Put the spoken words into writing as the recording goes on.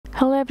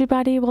Hello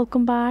everybody,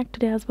 welcome back.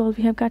 Today as well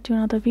we have got you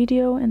another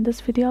video. In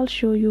this video I'll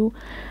show you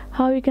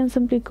how you can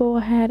simply go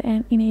ahead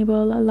and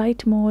enable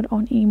light mode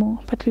on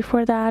emo. But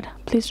before that,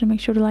 please do make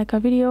sure to like our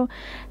video,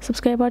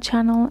 subscribe our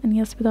channel, and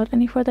yes, without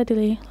any further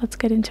delay, let's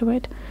get into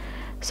it.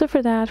 So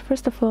for that,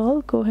 first of all,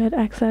 go ahead,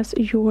 access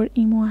your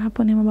emo app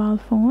on your mobile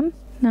phone.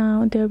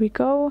 Now there we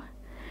go.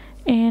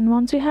 And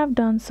once you have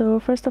done so,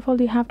 first of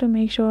all you have to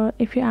make sure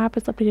if your app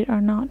is updated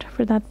or not.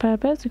 For that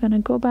purpose, you're gonna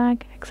go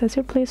back, access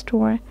your Play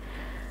Store,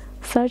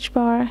 search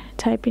bar,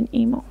 type in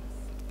emo,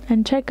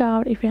 and check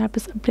out if your app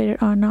is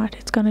updated or not.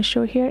 It's gonna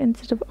show here.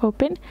 Instead of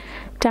open,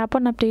 tap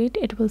on update.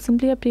 It will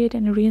simply update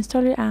and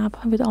reinstall your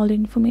app with all the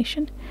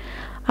information.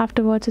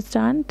 Afterwards it's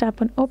done,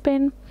 tap on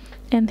open,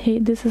 and hey,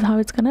 this is how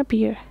it's gonna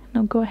appear.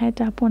 Now go ahead,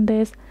 tap on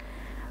this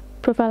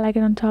profile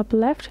icon on top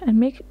left,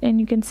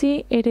 and you can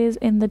see it is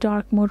in the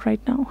dark mode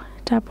right now.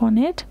 Tap on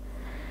it.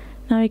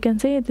 Now you can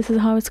see this is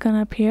how it's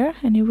gonna appear,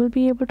 and you will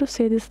be able to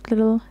see this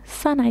little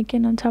sun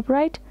icon on top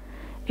right.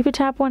 If you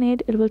tap on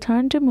it, it will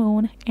turn to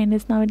moon and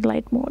is now in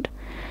light mode.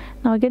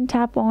 Now again,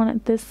 tap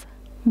on this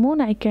moon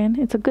icon.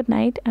 It's a good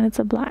night and it's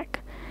a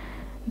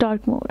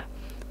dark mode.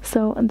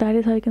 So that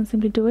is how you can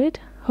simply do it.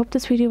 Hope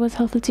this video was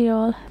helpful to you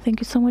all. Thank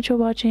you so much for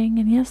watching,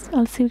 and yes,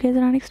 I'll see you guys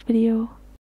in our next video.